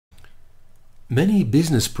Many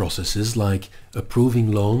business processes like approving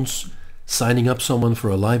loans, signing up someone for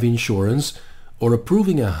a life insurance, or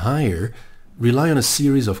approving a hire rely on a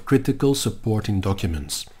series of critical supporting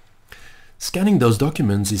documents. Scanning those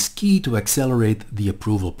documents is key to accelerate the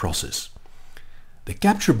approval process. The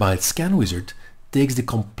CaptureBites Scan Wizard takes the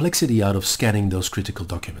complexity out of scanning those critical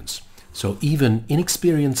documents, so even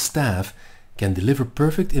inexperienced staff can deliver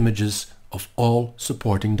perfect images of all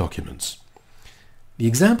supporting documents. The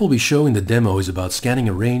example we show in the demo is about scanning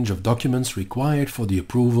a range of documents required for the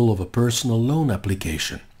approval of a personal loan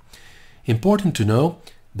application. Important to know,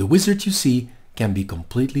 the wizard you see can be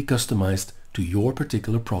completely customized to your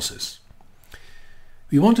particular process.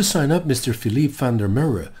 We want to sign up Mr. Philippe van der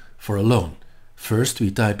Merwe for a loan. First, we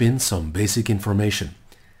type in some basic information.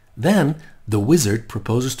 Then, the wizard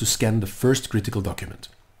proposes to scan the first critical document.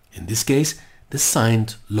 In this case, the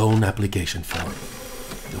signed loan application form.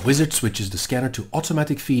 The wizard switches the scanner to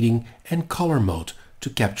automatic feeding and color mode to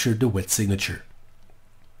capture the wet signature.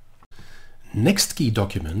 Next key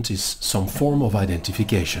document is some form of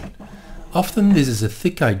identification. Often this is a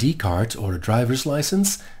thick ID card or a driver's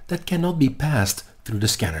license that cannot be passed through the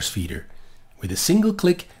scanner's feeder. With a single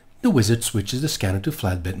click, the wizard switches the scanner to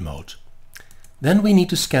flatbed mode. Then we need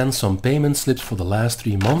to scan some payment slips for the last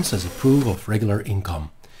 3 months as a proof of regular income.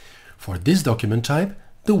 For this document type,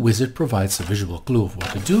 the wizard provides a visual clue of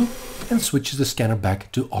what to do and switches the scanner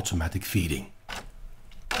back to automatic feeding.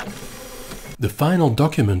 The final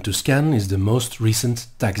document to scan is the most recent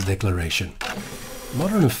tax declaration.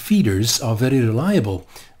 Modern feeders are very reliable,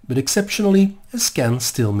 but exceptionally, a scan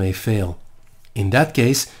still may fail. In that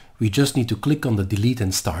case, we just need to click on the Delete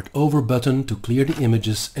and Start Over button to clear the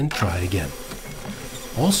images and try again.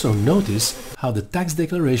 Also notice how the tax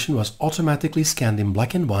declaration was automatically scanned in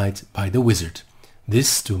black and white by the wizard.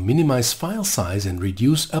 This to minimize file size and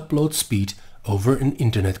reduce upload speed over an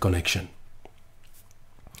internet connection.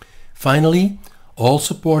 Finally, all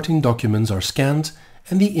supporting documents are scanned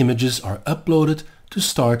and the images are uploaded to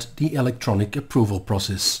start the electronic approval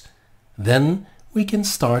process. Then we can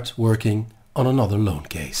start working on another loan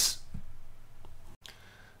case.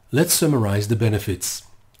 Let's summarize the benefits.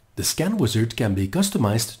 The Scan Wizard can be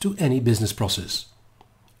customized to any business process.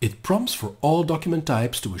 It prompts for all document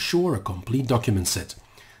types to assure a complete document set.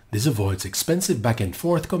 This avoids expensive back and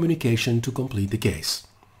forth communication to complete the case.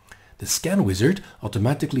 The Scan Wizard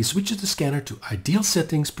automatically switches the scanner to ideal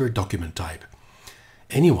settings per document type.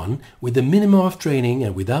 Anyone with a minimum of training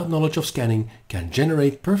and without knowledge of scanning can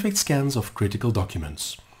generate perfect scans of critical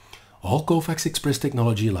documents. All Kofax Express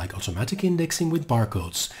technology like automatic indexing with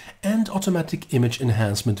barcodes and automatic image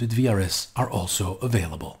enhancement with VRS are also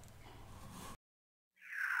available.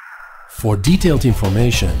 For detailed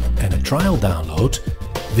information and a trial download,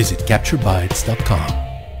 visit CaptureBites.com.